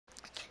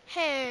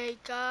Hey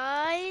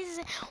guys,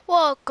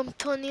 welcome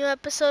to a new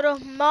episode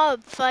of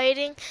Mob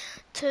Fighting.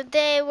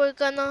 Today we're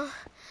gonna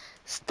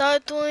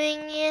start doing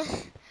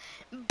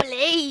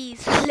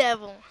Blaze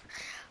level.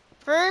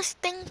 First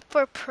thing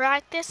for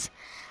practice,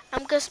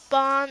 I'm gonna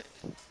spawn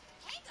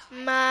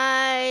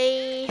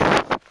my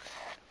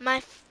my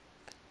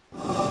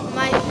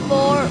my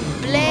 4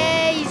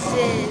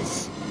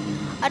 blazes.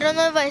 I don't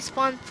know if I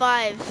spawned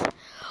 5.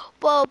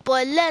 Well,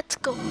 but let's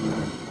go.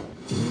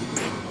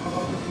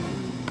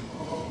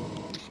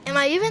 Am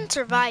I even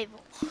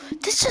survival?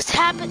 This just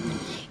happened.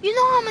 You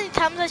know how many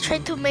times I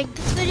tried to make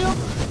this video?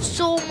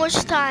 So much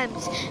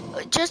times.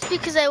 Just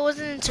because I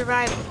wasn't in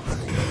survival.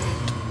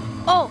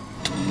 Oh.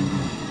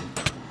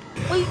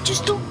 Wait,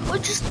 just don't.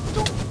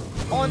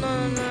 Oh,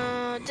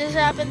 no. This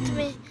happened to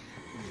me.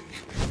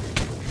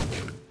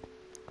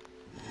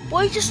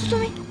 Wait, just to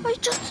me.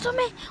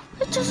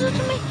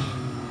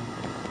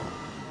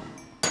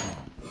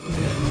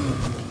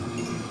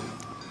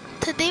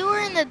 Today we're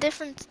in a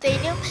different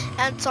stadium.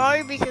 I'm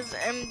sorry because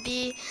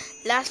the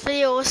last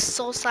video was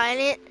so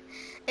silent.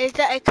 Is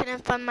that I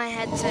couldn't find my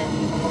headset.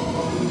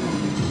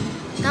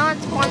 Now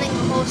I'm spawning a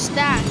whole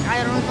stack.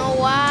 I don't know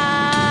why.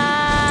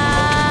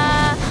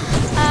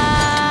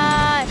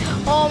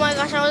 Oh my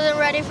gosh, I wasn't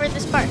ready for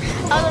this part.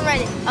 I wasn't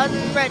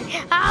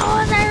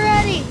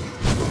ready.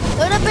 It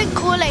would have been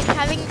cool like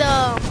having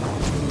the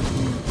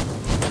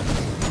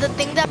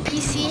thing that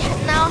PC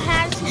now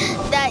has,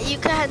 that you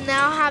can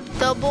now have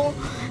double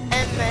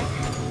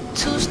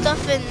 2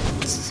 stuff in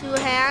 2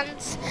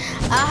 hands.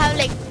 I'll have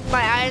like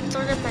my iron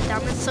sword and my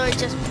diamond sword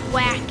just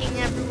whacking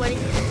everybody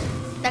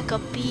like a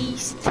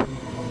beast,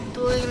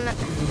 doing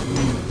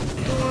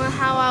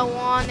how I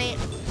want it.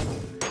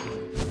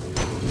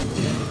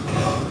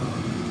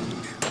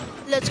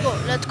 Let's go.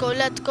 And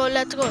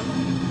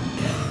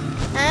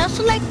I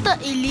also like the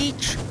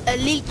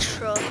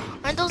Elytra.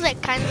 Aren't those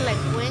like kind of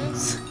like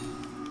wings?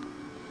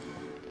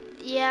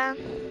 Yeah.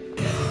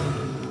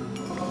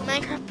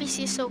 Minecraft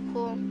PC is so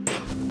cool,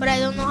 but I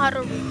don't know how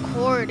to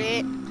record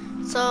it,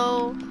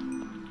 so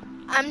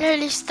I'm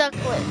really stuck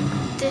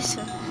with this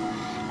one.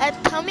 And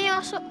tell me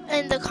also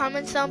in the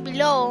comments down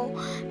below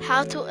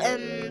how to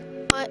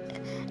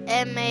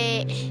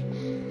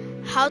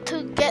how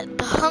to get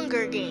the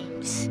Hunger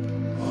Games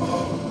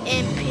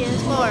in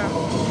PS4.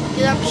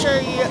 Because I'm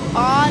sure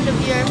all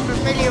of you are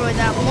familiar with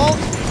that.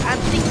 I'm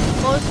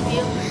thinking most of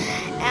you,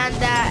 and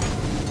that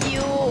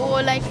you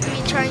will like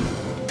me trying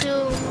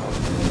to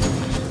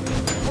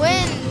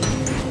win.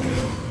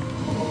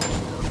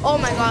 Oh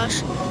my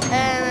gosh.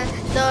 And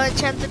the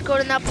enchanted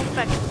golden apple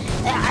effect.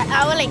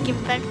 I will like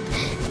infect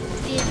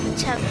the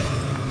enchanted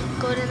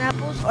golden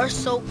apples are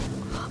so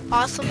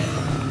awesome.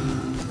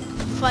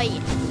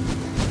 Fight.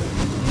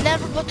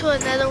 Never go to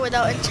another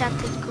without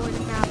enchanted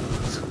golden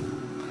apples.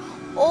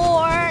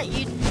 Or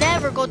you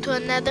never go to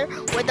another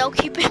without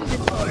keep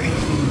inventory.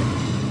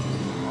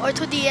 Or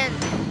to the end.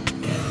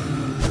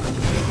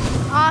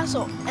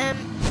 Also, I'm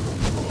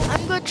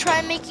gonna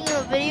try making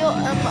a video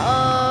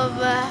of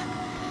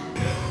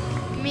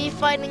me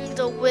fighting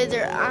the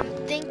wither. I'm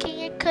thinking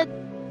it could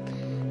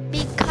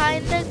be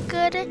kinda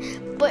good,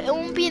 but it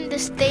won't be in the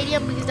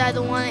stadium because I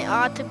don't want it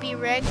all to be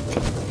rigged.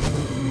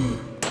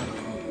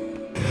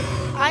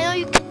 I know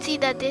you can see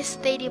that this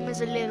stadium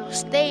is a little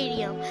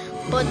stadium,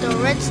 but the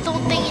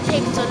redstone thing, it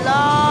takes a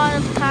lot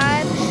of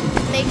time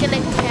to make it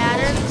like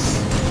patterns.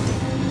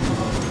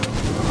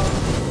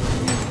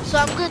 So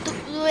I'm gonna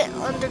do it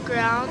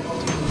underground.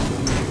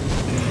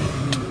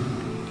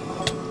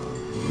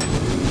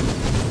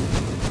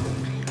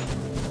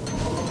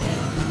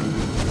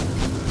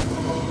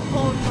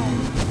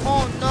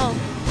 Oh no.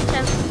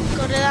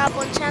 Go to that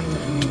one, chance.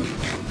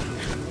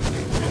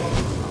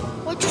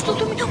 What just do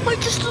to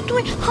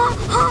me? Huh?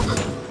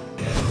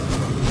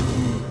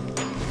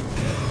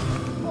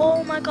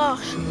 Oh my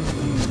gosh.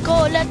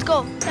 Let's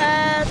go.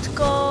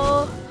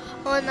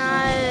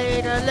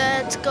 Oneida,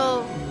 let's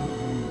go.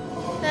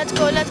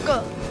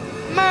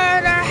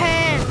 Murder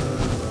him.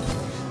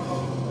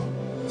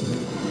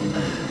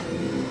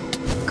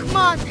 Come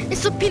on,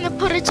 it's the peanut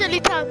butter jelly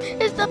time.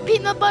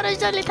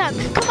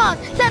 Come on,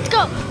 let's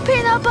go.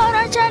 Peanut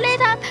butter jelly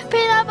time.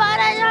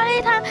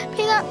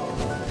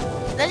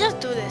 Let's just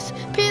do this.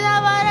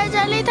 Peanut butter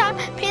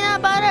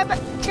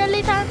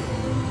jelly time.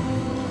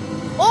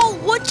 Oh,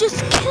 what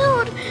just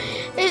killed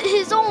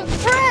his own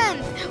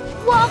friend?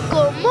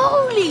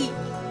 Guacamole.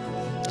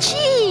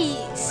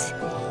 Jeez.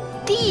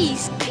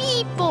 These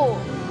people.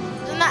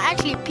 They're not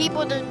actually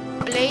people, they're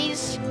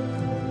blaze.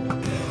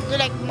 They're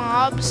like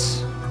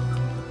mobs.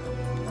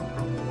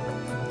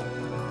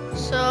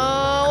 So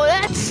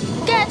let's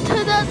get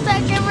to the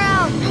second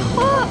round.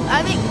 Oh,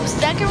 I think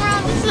second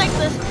round is like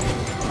the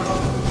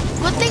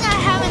good thing I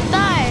haven't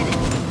died.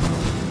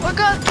 We're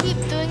gonna keep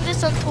doing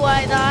this until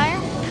I die,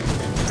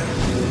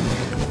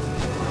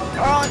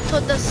 or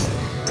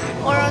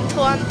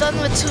until I'm done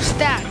with 2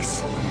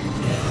 stacks.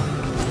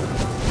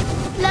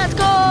 Let's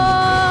go!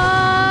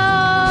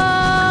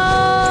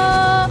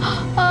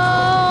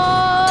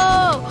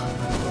 Oh!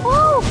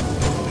 Woo!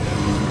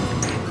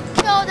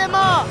 Kill them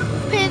all.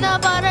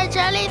 Peanut butter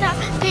jelly time,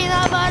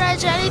 peanut butter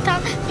jelly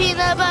time,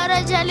 peanut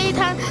butter jelly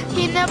time,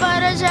 peanut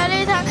butter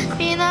jelly time,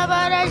 peanut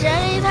butter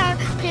jelly time,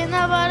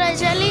 peanut butter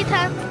jelly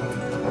time.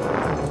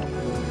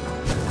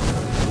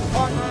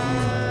 Oh no!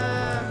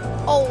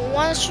 Oh,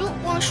 wanna shoot,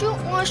 wanna shoot,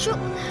 wanna shoot.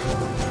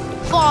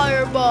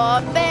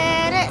 Fireball.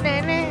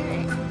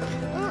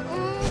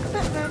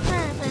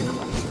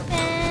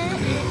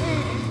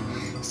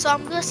 So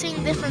I'm gonna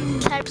sing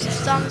different types of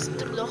songs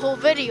through the whole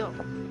video.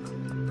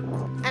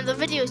 And the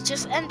video is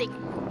just ending.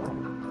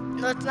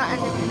 No, it's not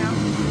ending now.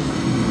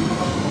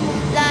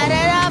 Light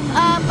it up,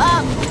 up,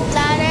 up.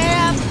 Light it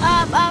up,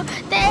 up, up.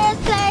 This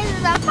place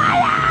is on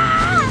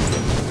fire!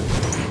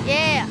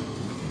 Yeah.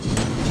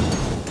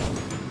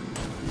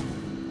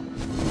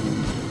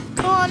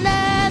 Come on,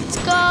 let's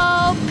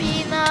go.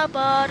 Peanut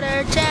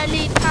butter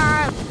jelly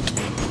time.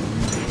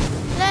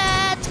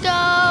 Let's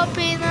go.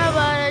 Peanut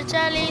butter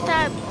jelly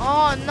time.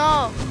 Oh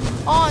no.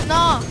 Oh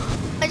no.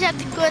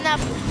 Enchanted golden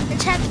apple.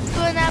 Enchanted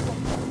golden apple.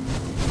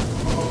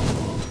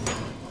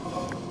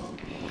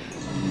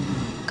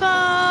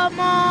 Come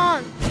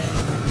on.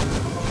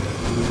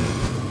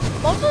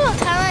 Most of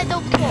the time I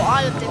don't kill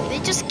all of them. They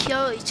just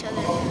kill each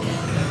other.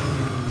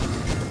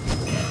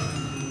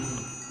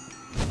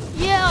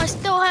 Yeah, I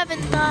still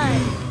haven't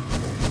died.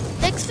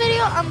 Next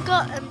video, I'm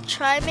gonna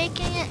try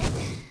making it.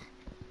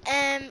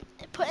 And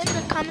put in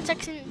the comment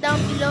section down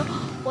below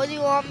what do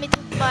you want me to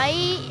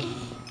fight.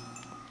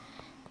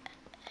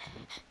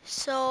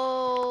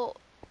 So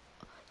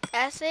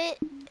that's it.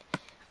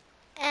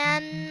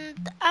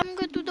 And I'm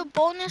gonna do the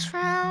bonus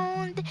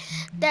round.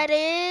 That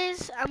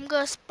is, I'm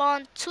gonna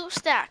spawn 2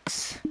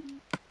 stacks.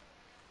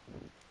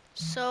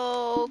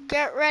 So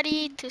get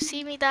ready to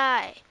see me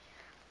die.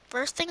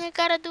 First thing I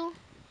gotta do,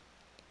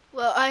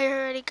 well, I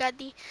already got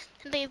the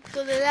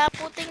golden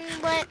apple thing,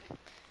 but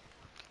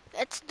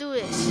let's do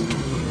this.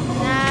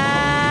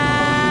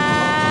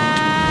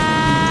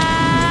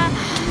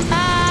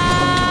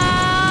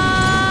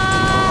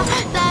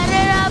 Light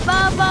it up,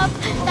 up, up.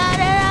 Light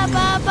it up,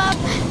 up, up.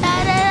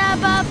 Light it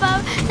up, up,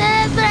 up.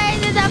 This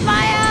place is on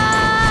fire.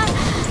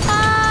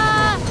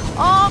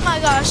 Oh my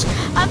gosh,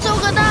 I'm so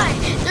gonna die.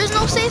 There's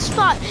no safe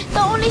spot.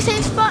 The only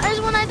safe spot is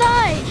when I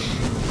die.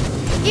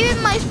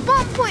 Even my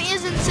spawn point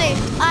isn't safe.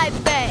 I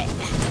bet.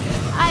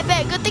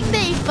 Good thing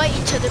they fight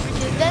each other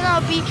because then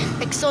I'll be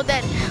like so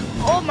dead.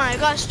 Oh my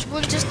gosh,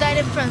 one just died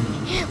in front of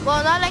me.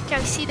 Well, not like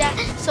I see that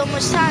so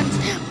much times,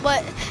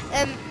 but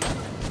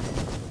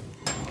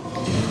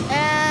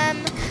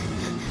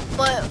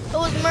but it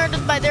was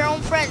murdered by their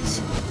own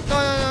friends. No.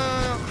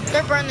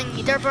 They're burning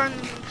me. They're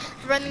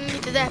running me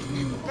to death.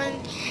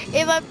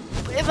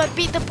 If I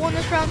beat the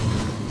bonus round,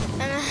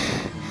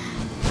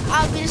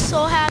 I'll be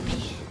so happy.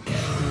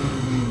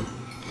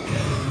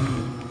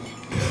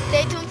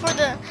 Stay tuned for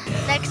the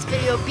next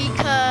video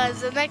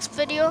because the next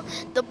video,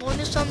 the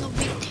bonus round will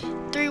be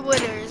 3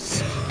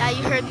 withers. Yeah,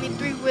 you heard me,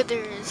 3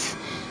 withers.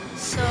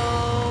 So,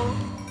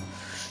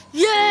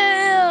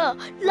 yeah,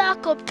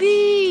 like a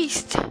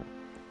beast.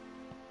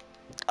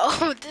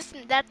 Oh, that's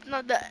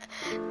not the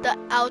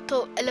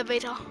auto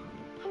elevator.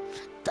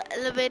 The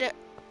elevator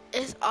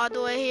is all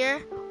the way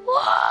here.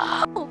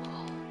 Whoa!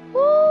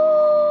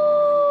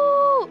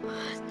 Woo!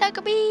 Like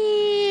a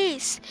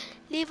beast.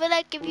 Leave a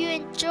like if you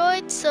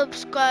enjoyed,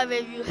 subscribe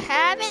if you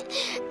haven't,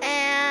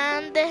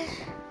 and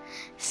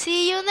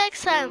see you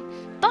next time.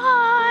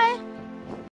 Bye!